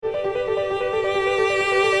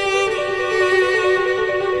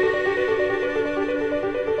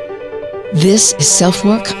This is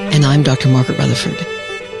SelfWork, and I'm Dr. Margaret Rutherford.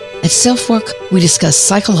 At SelfWork, we discuss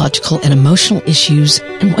psychological and emotional issues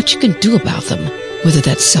and what you can do about them, whether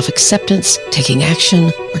that's self-acceptance, taking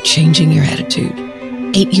action, or changing your attitude.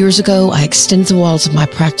 8 years ago, I extended the walls of my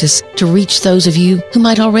practice to reach those of you who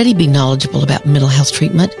might already be knowledgeable about mental health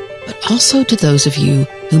treatment, but also to those of you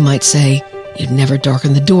who might say you'd never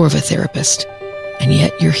darken the door of a therapist, and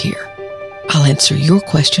yet you're here. I'll answer your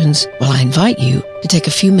questions while I invite you to take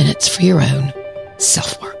a few minutes for your own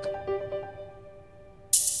self-work.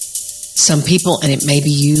 Some people, and it may be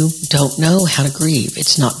you, don't know how to grieve.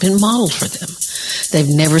 It's not been modeled for them.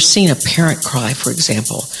 They've never seen a parent cry, for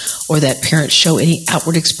example, or that parent show any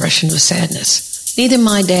outward expression of sadness. Neither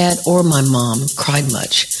my dad or my mom cried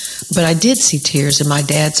much, but I did see tears in my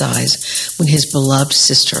dad's eyes when his beloved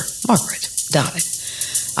sister, Margaret, died.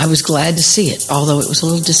 I was glad to see it, although it was a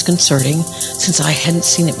little disconcerting since I hadn't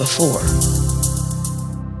seen it before.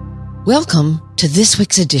 Welcome to this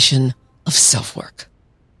week's edition of SelfWork.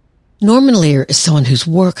 Norman Lear is someone whose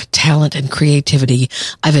work, talent, and creativity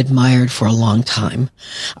I've admired for a long time.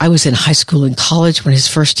 I was in high school and college when his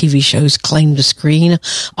first TV shows claimed the screen: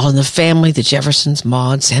 All in the Family, The Jeffersons,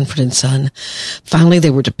 Maude, Sanford and Son. Finally,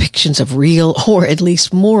 there were depictions of real, or at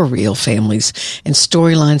least more real, families and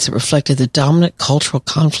storylines that reflected the dominant cultural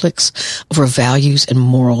conflicts over values and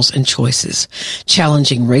morals and choices,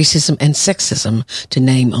 challenging racism and sexism, to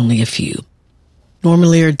name only a few.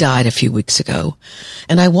 Norman Lear died a few weeks ago,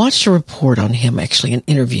 and I watched a report on him, actually an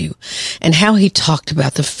interview, and how he talked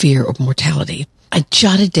about the fear of mortality. I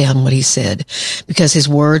jotted down what he said because his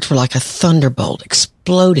words were like a thunderbolt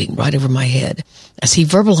exploding right over my head as he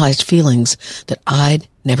verbalized feelings that I'd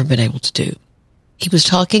never been able to do. He was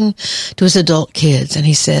talking to his adult kids, and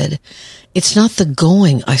he said, "It's not the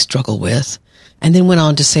going I struggle with," and then went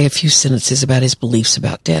on to say a few sentences about his beliefs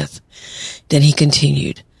about death. Then he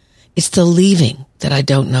continued, "It's the leaving that I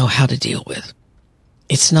don't know how to deal with.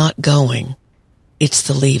 It's not going, it's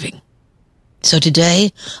the leaving." So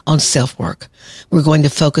today on SelfWork, we're going to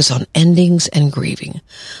focus on endings and grieving.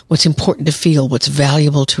 What's important to feel, what's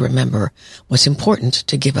valuable to remember, what's important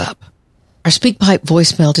to give up. Our SpeakPipe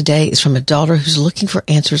voicemail today is from a daughter who's looking for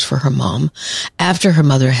answers for her mom after her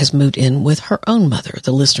mother has moved in with her own mother,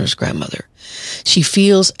 the listener's grandmother. She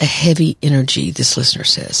feels a heavy energy, this listener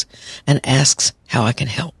says, and asks how I can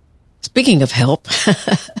help. Speaking of help,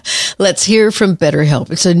 let's hear from BetterHelp.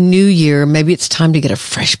 It's a new year. Maybe it's time to get a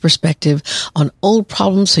fresh perspective on old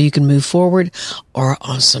problems so you can move forward, or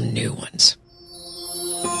on some new ones.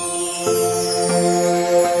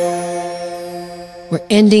 We're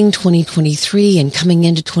ending 2023 and coming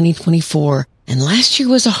into 2024, and last year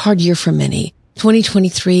was a hard year for many.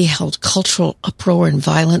 2023 held cultural uproar and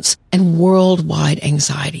violence and worldwide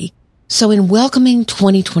anxiety. So in welcoming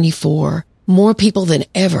 2024, more people than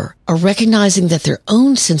ever are recognizing that their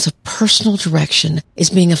own sense of personal direction is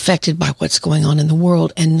being affected by what's going on in the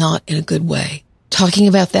world, and not in a good way. Talking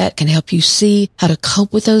about that can help you see how to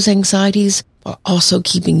cope with those anxieties while also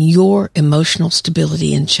keeping your emotional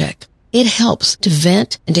stability in check. It helps to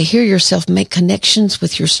vent and to hear yourself make connections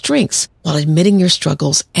with your strengths while admitting your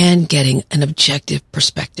struggles and getting an objective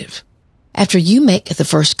perspective. After you make the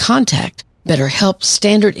first contact, BetterHelp's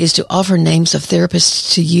standard is to offer names of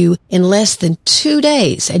therapists to you in less than 2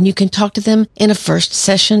 days, and you can talk to them in a first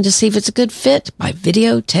session to see if it's a good fit by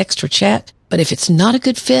video, text, or chat. But if it's not a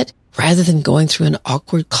good fit, rather than going through an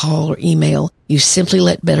awkward call or email, you simply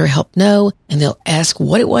let BetterHelp know, and they'll ask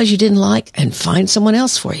what it was you didn't like and find someone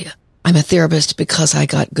else for you. I'm a therapist because I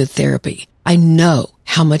got good therapy. I know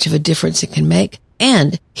how much of a difference it can make.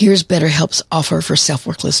 And here's BetterHelp's offer for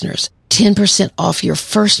SelfWork listeners. 10% off your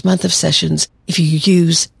first month of sessions if you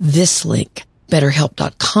use this link,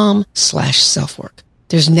 betterhelp.com/selfwork.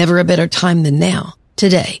 There's never a better time than now,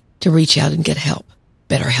 today, to reach out and get help.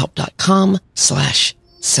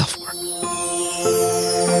 betterhelp.com/selfwork.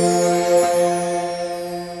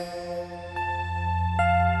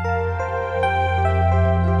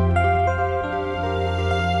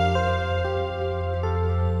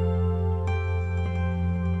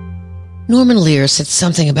 Norman Lear said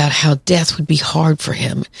something about how death would be hard for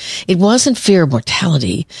him. It wasn't fear of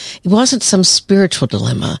mortality. It wasn't some spiritual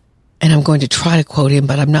dilemma. And I'm going to try to quote him,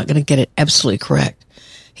 but I'm not going to get it absolutely correct.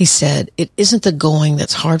 He said, "It isn't the going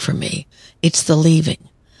that's hard for me. It's the leaving.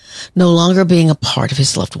 No longer being a part of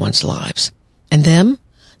his loved ones' lives. And them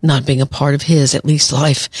not being a part of his, at least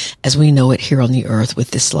life as we know it here on the earth,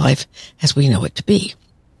 with this life as we know it to be."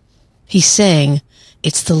 He's saying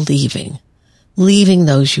it's the leaving. Leaving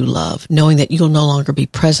those you love, knowing that you'll no longer be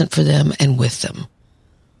present for them and with them.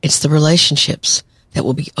 It's the relationships that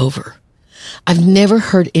will be over. I've never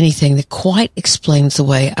heard anything that quite explains the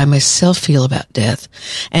way I myself feel about death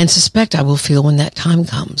and suspect I will feel when that time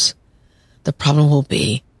comes. The problem will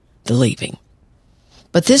be the leaving.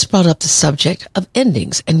 But this brought up the subject of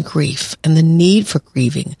endings and grief and the need for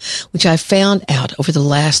grieving, which I found out over the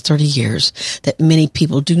last 30 years that many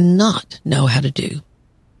people do not know how to do.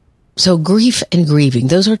 So grief and grieving,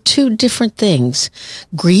 those are two different things.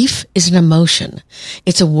 Grief is an emotion.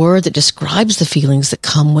 It's a word that describes the feelings that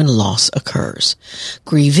come when loss occurs.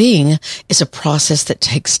 Grieving is a process that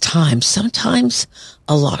takes time, sometimes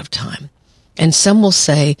a lot of time. And some will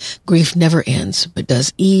say grief never ends, but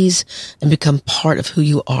does ease and become part of who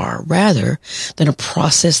you are, rather than a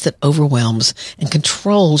process that overwhelms and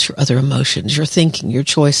controls your other emotions, your thinking, your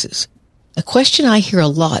choices. A question I hear a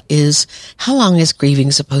lot is, how long is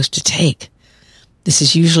grieving supposed to take? This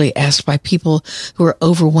is usually asked by people who are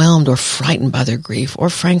overwhelmed or frightened by their grief, or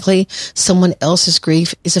frankly, someone else's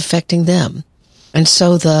grief is affecting them. And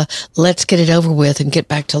so the let's get it over with and get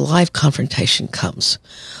back to life confrontation comes.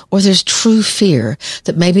 Or there's true fear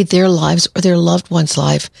that maybe their lives or their loved one's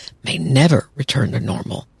life may never return to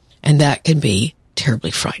normal. And that can be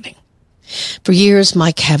terribly frightening. For years,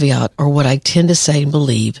 my caveat, or what I tend to say and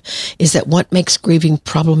believe, is that what makes grieving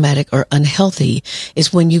problematic or unhealthy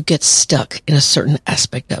is when you get stuck in a certain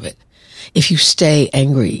aspect of it. If you stay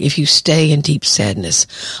angry, if you stay in deep sadness,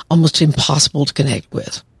 almost impossible to connect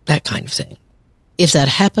with, that kind of thing. If that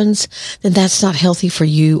happens, then that's not healthy for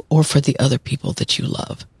you or for the other people that you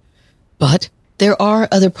love. But there are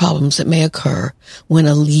other problems that may occur when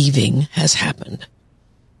a leaving has happened.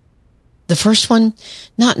 The first one,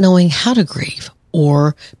 not knowing how to grieve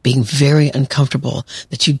or being very uncomfortable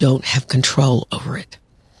that you don't have control over it.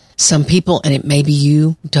 Some people, and it may be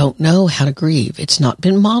you, don't know how to grieve. It's not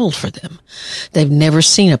been modeled for them. They've never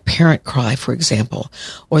seen a parent cry, for example,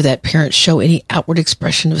 or that parent show any outward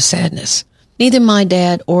expression of sadness. Neither my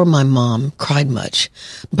dad or my mom cried much,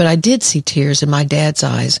 but I did see tears in my dad's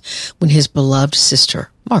eyes when his beloved sister,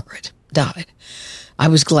 Margaret, died. I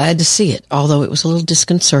was glad to see it, although it was a little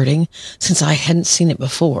disconcerting since I hadn't seen it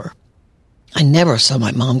before. I never saw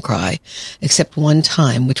my mom cry, except one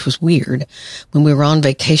time, which was weird, when we were on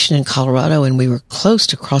vacation in Colorado and we were close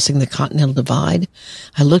to crossing the Continental Divide.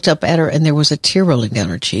 I looked up at her and there was a tear rolling down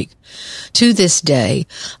her cheek. To this day,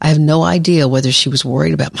 I have no idea whether she was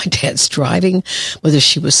worried about my dad's driving, whether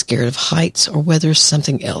she was scared of heights, or whether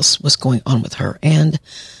something else was going on with her. And,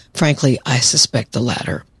 frankly, I suspect the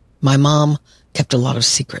latter. My mom kept a lot of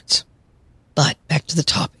secrets. But back to the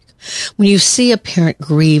topic. When you see a parent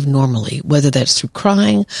grieve normally, whether that's through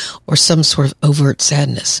crying or some sort of overt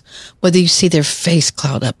sadness, whether you see their face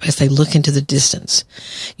cloud up as they look into the distance,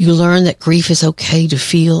 you learn that grief is okay to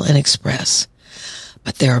feel and express.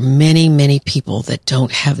 But there are many, many people that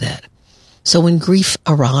don't have that. So when grief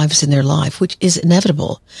arrives in their life, which is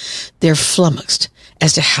inevitable, they're flummoxed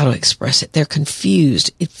as to how to express it. They're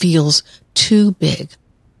confused. It feels too big.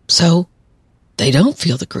 So they don't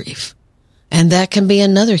feel the grief. And that can be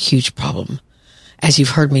another huge problem. As you've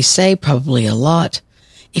heard me say probably a lot,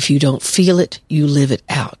 if you don't feel it, you live it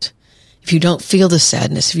out. If you don't feel the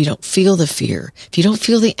sadness, if you don't feel the fear, if you don't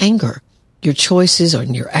feel the anger, your choices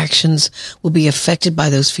and your actions will be affected by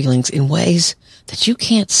those feelings in ways that you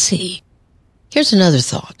can't see. Here's another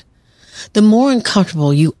thought. The more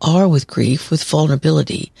uncomfortable you are with grief, with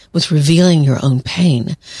vulnerability, with revealing your own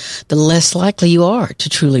pain, the less likely you are to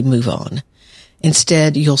truly move on.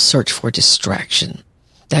 Instead, you'll search for distraction.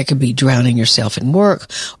 That could be drowning yourself in work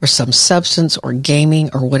or some substance or gaming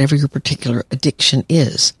or whatever your particular addiction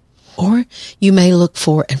is. Or you may look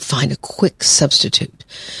for and find a quick substitute.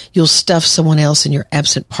 You'll stuff someone else in your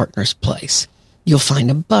absent partner's place. You'll find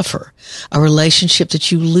a buffer, a relationship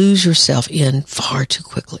that you lose yourself in far too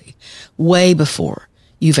quickly, way before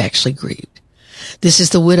you've actually grieved. This is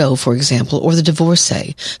the widow, for example, or the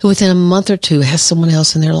divorcee who within a month or two has someone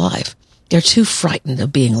else in their life. They're too frightened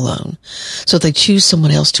of being alone, so they choose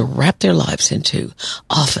someone else to wrap their lives into,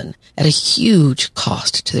 often at a huge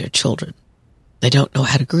cost to their children. They don't know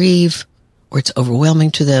how to grieve, or it's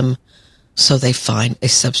overwhelming to them, so they find a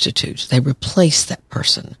substitute. They replace that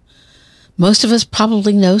person. Most of us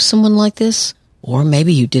probably know someone like this, or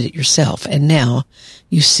maybe you did it yourself, and now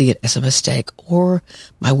you see it as a mistake, or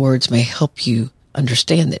my words may help you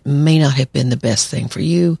understand that it may not have been the best thing for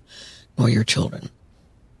you nor your children.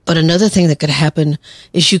 But another thing that could happen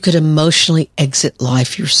is you could emotionally exit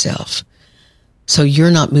life yourself. So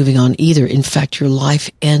you're not moving on either. In fact, your life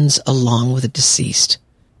ends along with a deceased.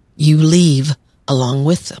 You leave along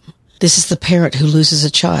with them. This is the parent who loses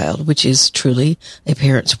a child, which is truly a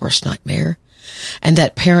parent's worst nightmare. and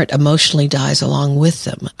that parent emotionally dies along with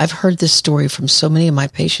them. I've heard this story from so many of my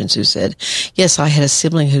patients who said, yes, I had a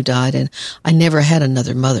sibling who died and I never had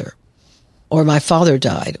another mother, or my father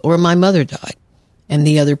died, or my mother died, and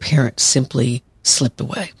the other parent simply slipped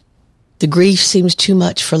away. The grief seems too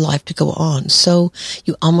much for life to go on, so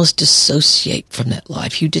you almost dissociate from that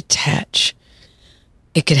life. You detach.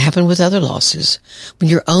 It can happen with other losses. When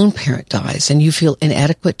your own parent dies and you feel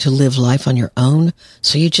inadequate to live life on your own,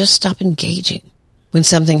 so you just stop engaging. When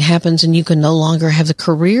something happens and you can no longer have the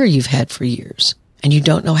career you've had for years, and you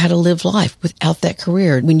don't know how to live life without that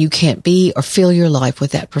career, when you can't be or fill your life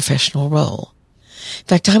with that professional role. In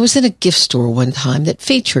fact, I was in a gift store one time that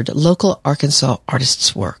featured local Arkansas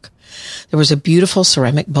artists' work. There was a beautiful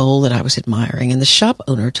ceramic bowl that I was admiring, and the shop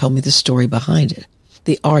owner told me the story behind it.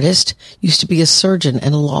 The artist used to be a surgeon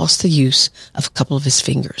and lost the use of a couple of his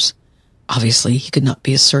fingers. Obviously, he could not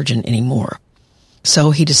be a surgeon anymore. So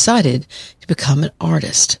he decided to become an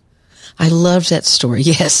artist. I loved that story.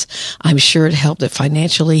 Yes, I'm sure it helped that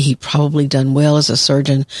financially he'd probably done well as a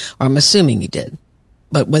surgeon, or I'm assuming he did.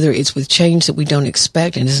 But whether it's with change that we don't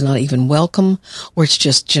expect and is not even welcome, or it's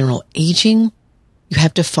just general aging, you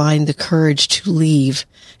have to find the courage to leave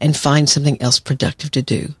and find something else productive to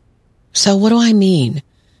do. So what do I mean?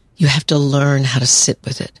 You have to learn how to sit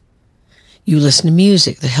with it. You listen to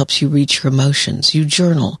music that helps you reach your emotions. You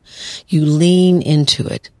journal. You lean into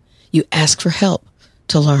it. You ask for help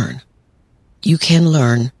to learn. You can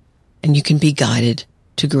learn and you can be guided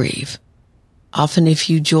to grieve. Often if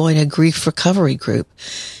you join a grief recovery group,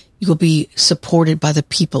 you will be supported by the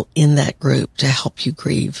people in that group to help you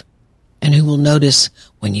grieve and who will notice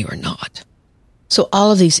when you are not. So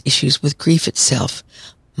all of these issues with grief itself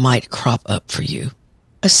might crop up for you.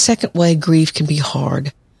 A second way grief can be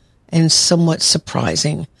hard and somewhat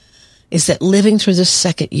surprising is that living through the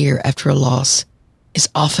second year after a loss is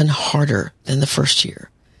often harder than the first year.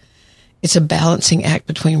 It's a balancing act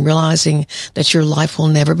between realizing that your life will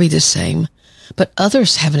never be the same, but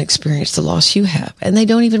others haven't experienced the loss you have, and they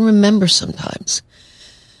don't even remember sometimes.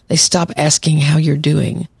 They stop asking how you're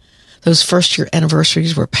doing. Those first year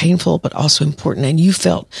anniversaries were painful, but also important, and you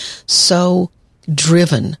felt so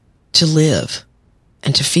driven to live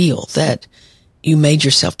and to feel that you made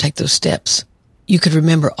yourself take those steps. You could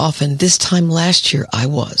remember often, this time last year I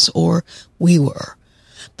was, or we were,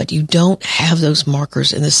 but you don't have those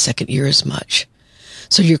markers in the second year as much.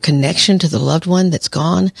 So your connection to the loved one that's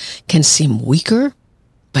gone can seem weaker,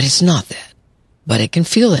 but it's not that. But it can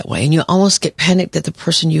feel that way, and you almost get panicked that the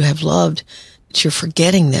person you have loved, that you're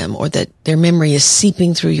forgetting them, or that their memory is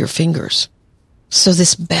seeping through your fingers. So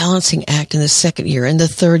this balancing act in the second year and the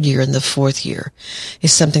third year and the fourth year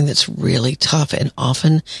is something that's really tough and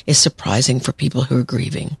often is surprising for people who are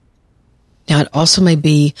grieving. Now, it also may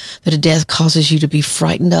be that a death causes you to be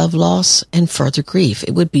frightened of loss and further grief.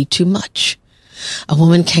 It would be too much. A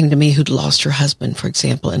woman came to me who'd lost her husband, for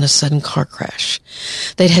example, in a sudden car crash.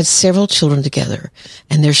 They'd had several children together,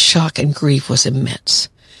 and their shock and grief was immense.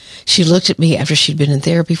 She looked at me after she'd been in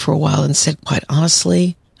therapy for a while and said, quite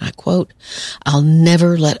honestly, I quote, "I'll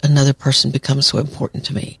never let another person become so important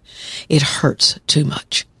to me. It hurts too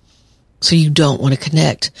much." So you don't want to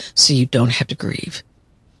connect, so you don't have to grieve.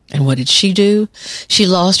 And what did she do? She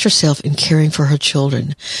lost herself in caring for her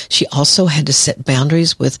children. She also had to set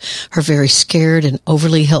boundaries with her very scared and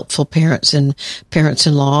overly helpful parents and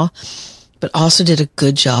parents-in-law, but also did a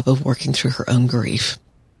good job of working through her own grief.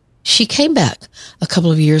 She came back a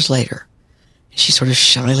couple of years later. She sort of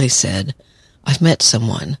shyly said, "I've met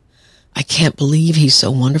someone. I can't believe he's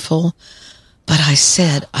so wonderful, but I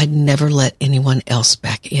said I'd never let anyone else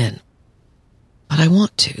back in. But I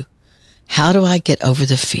want to. How do I get over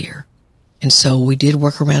the fear?" And so we did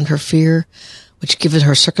work around her fear, which given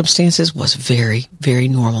her circumstances was very, very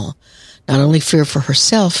normal. Not only fear for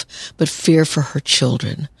herself, but fear for her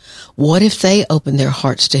children. What if they opened their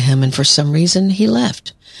hearts to him and for some reason he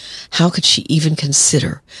left? How could she even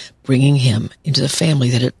consider bringing him into the family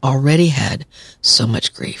that had already had so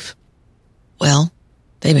much grief? Well,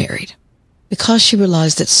 they married because she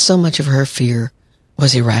realized that so much of her fear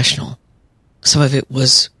was irrational. Some of it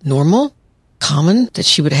was normal, common, that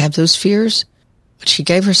she would have those fears, but she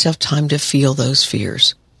gave herself time to feel those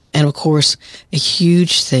fears. And of course, a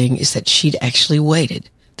huge thing is that she'd actually waited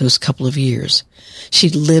those couple of years.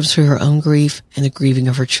 She'd lived through her own grief and the grieving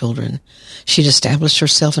of her children. She'd established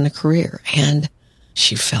herself in a career, and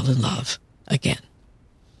she fell in love again.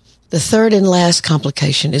 The third and last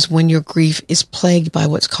complication is when your grief is plagued by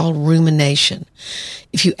what's called rumination.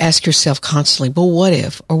 If you ask yourself constantly, well, what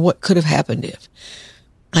if, or what could have happened if?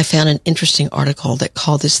 I found an interesting article that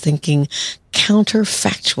called this thinking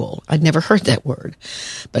counterfactual. I'd never heard that word,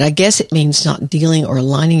 but I guess it means not dealing or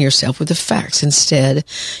aligning yourself with the facts. Instead,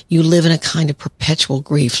 you live in a kind of perpetual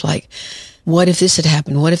grief, like, what if this had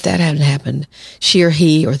happened? What if that hadn't happened? She or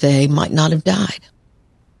he or they might not have died.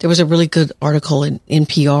 There was a really good article in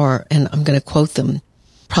NPR, and I'm going to quote them.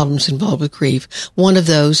 Problems involved with grief. One of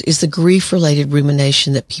those is the grief-related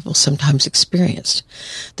rumination that people sometimes experience.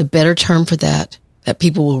 The better term for that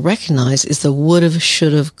people will recognize is the would've,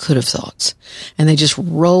 should've, could've thoughts. And they just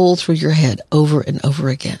roll through your head over and over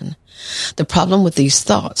again. The problem with these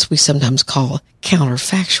thoughts, we sometimes call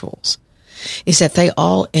counterfactuals, is that they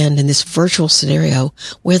all end in this virtual scenario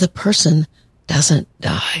where the person doesn't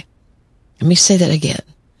die. Let me say that again.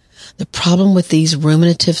 The problem with these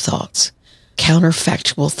ruminative thoughts,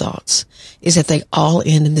 counterfactual thoughts, is that they all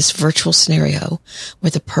end in this virtual scenario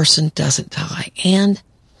where the person doesn't die. And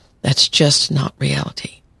that's just not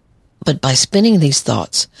reality. But by spinning these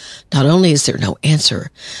thoughts, not only is there no answer,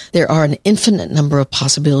 there are an infinite number of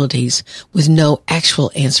possibilities with no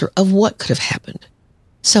actual answer of what could have happened.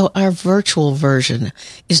 So our virtual version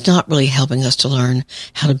is not really helping us to learn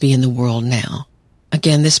how to be in the world now.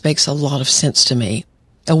 Again, this makes a lot of sense to me.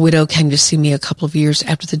 A widow came to see me a couple of years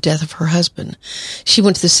after the death of her husband. She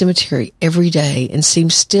went to the cemetery every day and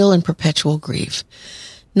seemed still in perpetual grief.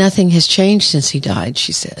 Nothing has changed since he died,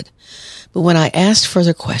 she said. But when I asked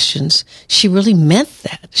further questions, she really meant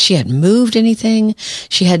that. She hadn't moved anything.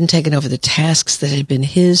 She hadn't taken over the tasks that had been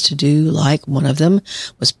his to do, like one of them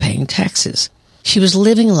was paying taxes. She was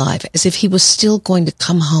living life as if he was still going to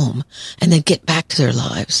come home and they'd get back to their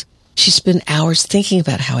lives. She spent hours thinking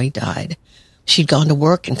about how he died. She'd gone to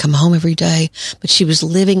work and come home every day, but she was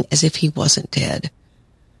living as if he wasn't dead.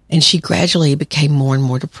 And she gradually became more and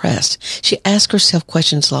more depressed. She asked herself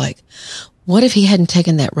questions like, what if he hadn't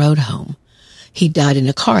taken that road home? He died in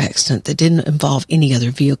a car accident that didn't involve any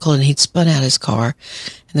other vehicle, and he'd spun out his car,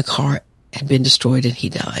 and the car had been destroyed, and he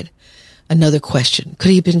died. Another question, could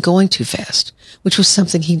he have been going too fast? Which was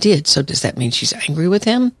something he did, so does that mean she's angry with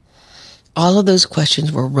him? All of those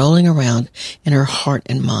questions were rolling around in her heart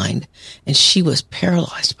and mind, and she was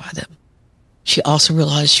paralyzed by them. She also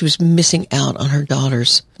realized she was missing out on her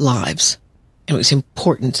daughters' lives, and it was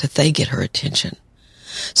important that they get her attention.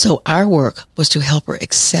 So our work was to help her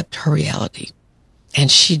accept her reality, and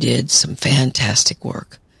she did some fantastic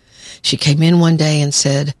work. She came in one day and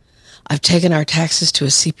said, I've taken our taxes to a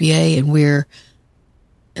CPA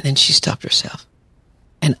and then she stopped herself.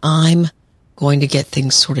 And I'm going to get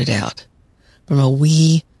things sorted out from a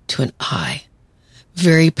we to an I.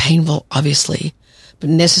 Very painful, obviously, but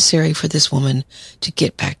necessary for this woman to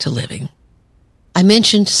get back to living. I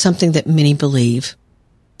mentioned something that many believe,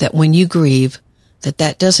 that when you grieve,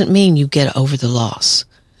 that doesn't mean you get over the loss.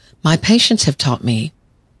 My patients have taught me,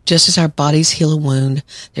 just as our bodies heal a wound,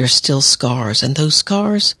 there are still scars, and those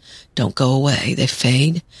scars don't go away. They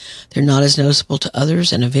fade. They're not as noticeable to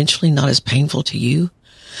others and eventually not as painful to you.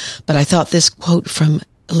 But I thought this quote from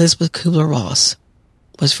Elizabeth Kubler-Ross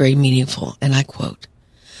was very meaningful, and I quote,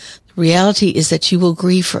 "The reality is that you will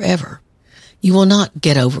grieve forever. You will not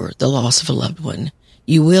get over the loss of a loved one.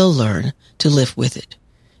 You will learn to live with it.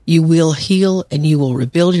 You will heal and you will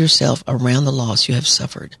rebuild yourself around the loss you have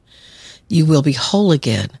suffered. You will be whole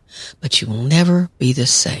again, but you will never be the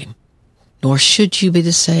same. Nor should you be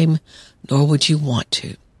the same, nor would you want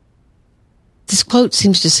to." This quote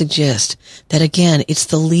seems to suggest that, again, it's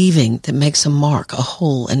the leaving that makes a mark, a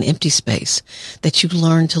hole, an empty space that you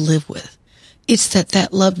learn to live with. It's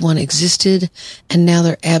that loved one existed, and now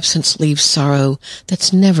their absence leaves sorrow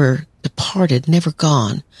that's never departed, never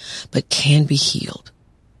gone, but can be healed.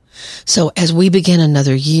 So as we begin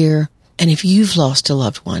another year, and if you've lost a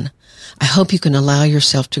loved one, I hope you can allow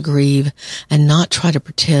yourself to grieve and not try to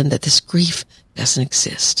pretend that this grief doesn't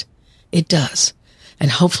exist. It does.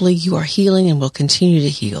 And hopefully you are healing and will continue to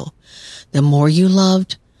heal. The more you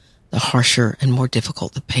loved, the harsher and more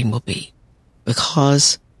difficult the pain will be.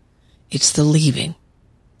 Because it's the leaving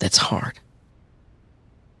that's hard.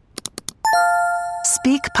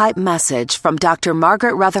 Speak Pipe message from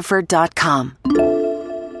drmargaretrutherford.com.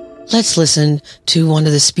 Let's listen to one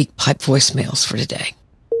of the Speak Pipe voicemails for today.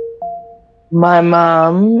 My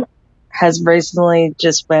mum has recently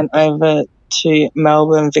just went over to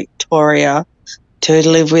Melbourne, Victoria to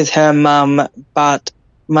live with her mum, but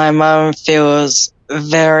my mum feels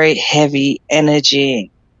very heavy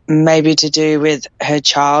energy, maybe to do with her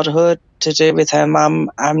childhood, to do with her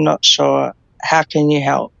mum. I'm not sure. How can you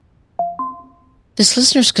help? This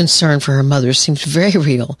listener's concern for her mother seems very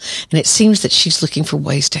real, and it seems that she's looking for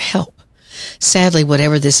ways to help. Sadly,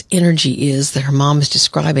 whatever this energy is that her mom is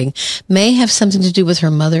describing may have something to do with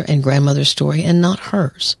her mother and grandmother's story and not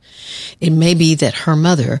hers. It may be that her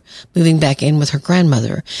mother, moving back in with her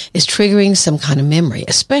grandmother, is triggering some kind of memory,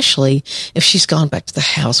 especially if she's gone back to the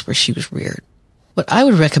house where she was reared. What I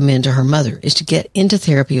would recommend to her mother is to get into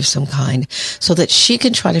therapy of some kind so that she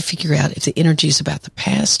can try to figure out if the energy is about the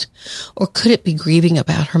past, or could it be grieving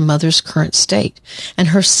about her mother's current state and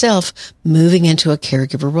herself moving into a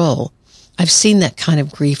caregiver role. I've seen that kind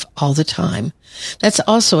of grief all the time. That's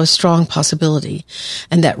also a strong possibility,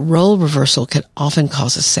 and that role reversal can often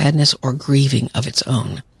cause a sadness or grieving of its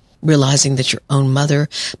own, realizing that your own mother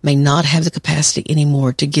may not have the capacity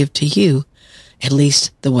anymore to give to you, at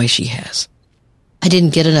least the way she has. I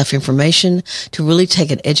didn't get enough information to really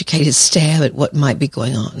take an educated stab at what might be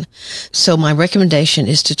going on. So my recommendation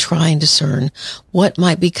is to try and discern what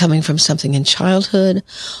might be coming from something in childhood,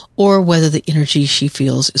 or whether the energy she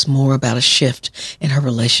feels is more about a shift in her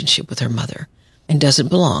relationship with her mother and doesn't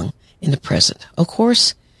belong in the present. Of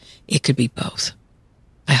course, it could be both.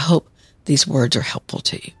 I hope these words are helpful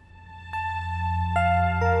to you.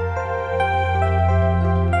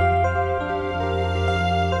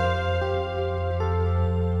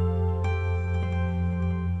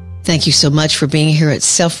 Thank you so much for being here at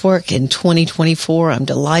SelfWork in 2024. I'm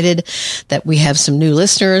delighted that we have some new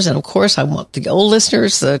listeners. And of course, I want the old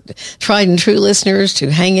listeners, the tried and true listeners,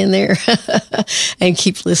 to hang in there and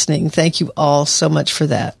keep listening. Thank you all so much for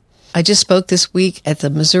that. I just spoke this week at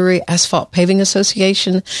the Missouri Asphalt Paving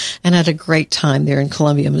Association and had a great time there in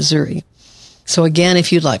Columbia, Missouri. So again,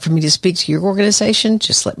 if you'd like for me to speak to your organization,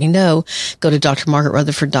 just let me know. Go to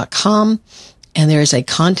drmargaretrutherford.com. And there is a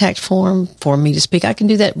contact form for me to speak. I can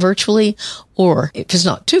do that virtually, or if it's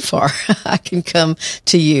not too far, I can come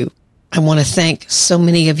to you. I want to thank so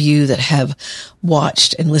many of you that have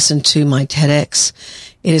watched and listened to my TEDx.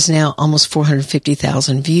 It is now almost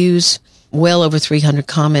 450,000 views, well over 300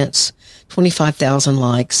 comments, 25,000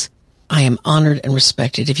 likes. I am honored and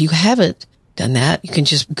respected. If you haven't done that, you can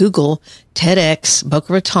just Google TEDx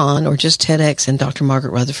Boca Raton or just TEDx and Dr.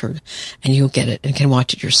 Margaret Rutherford, and you'll get it and can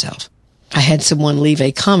watch it yourself. I had someone leave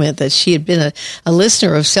a comment that she had been a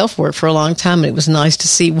listener of SelfWork for a long time, and it was nice to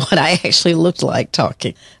see what I actually looked like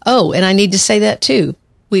talking. Oh, and I need to say that too.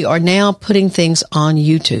 We are now putting things on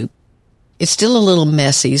YouTube. It's still a little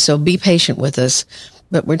messy, so be patient with us,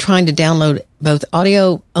 but we're trying to download both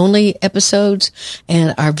audio-only episodes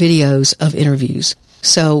and our videos of interviews.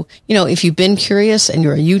 So, if you've been curious and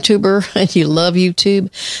you're a YouTuber and you love YouTube,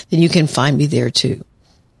 then you can find me there too.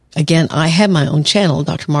 Again, I have my own channel,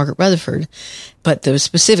 Dr. Margaret Rutherford, but the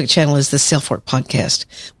specific channel is the SelfWork Podcast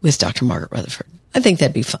with Dr. Margaret Rutherford. I think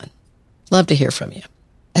that'd be fun. Love to hear from you.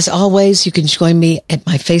 As always, you can join me at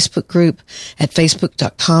my Facebook group at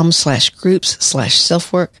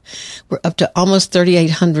facebook.com/groups/selfwork. We're up to almost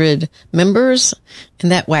 3,800 members,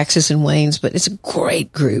 and that waxes and wanes, but it's a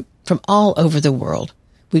great group from all over the world.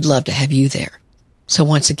 We'd love to have you there. So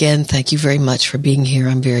once again, thank you very much for being here.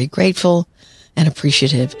 I'm very grateful and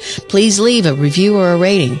appreciative. Please leave a review or a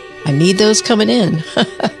rating. I need those coming in.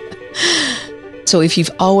 So if you've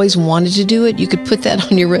always wanted to do it, you could put that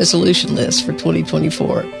on your resolution list for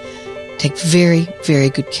 2024. Take very, very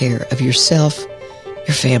good care of yourself,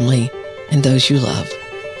 your family, and those you love.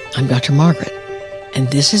 I'm Dr. Margaret, and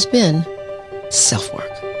this has been SelfWork.